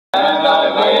And I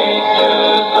wait to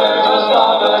service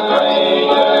of a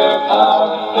greater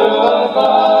power to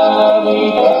above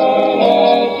eternity.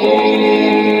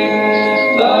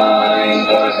 Thine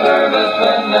for service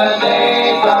when the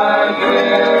days are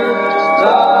drear.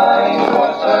 Thine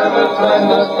for service when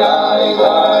the skies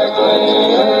are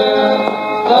clear.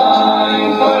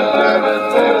 Thine for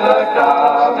service through the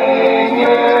coming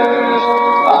years.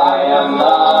 I am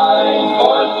thine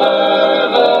for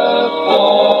service,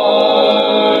 Lord.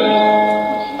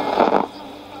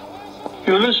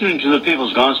 You're listening to the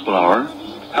People's Gospel Hour,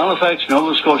 Halifax,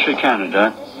 Nova Scotia,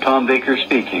 Canada. Tom Baker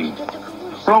speaking.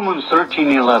 Romans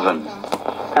 13:11.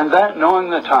 And that knowing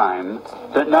the time,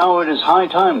 that now it is high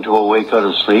time to awake out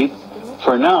of sleep,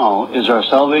 for now is our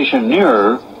salvation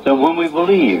nearer than when we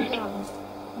believed.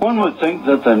 One would think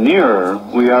that the nearer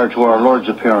we are to our Lord's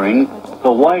appearing,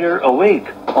 the wider awake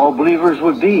all believers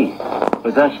would be.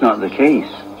 But that's not the case.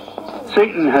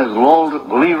 Satan has lulled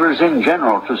believers in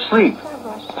general to sleep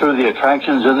through the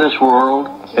attractions of this world,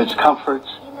 its comforts,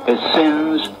 its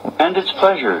sins, and its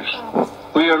pleasures.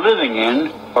 We are living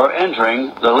in, or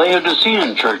entering, the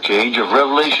Laodicean church age of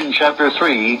Revelation chapter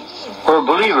 3, where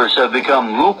believers have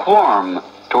become lukewarm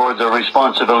toward their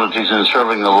responsibilities in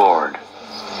serving the Lord.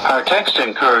 Our text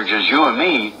encourages you and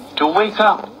me to wake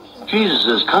up. Jesus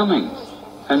is coming,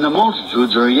 and the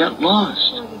multitudes are yet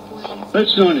lost.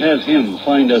 Let's not have him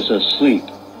find us asleep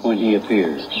when he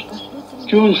appears.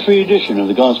 June's free edition of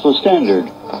the Gospel Standard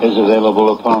is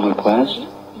available upon request.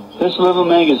 This little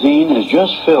magazine is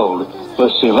just filled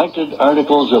with selected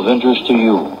articles of interest to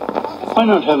you. Why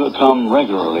not have it come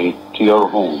regularly to your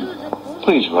home?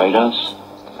 Please write us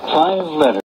 5 letters.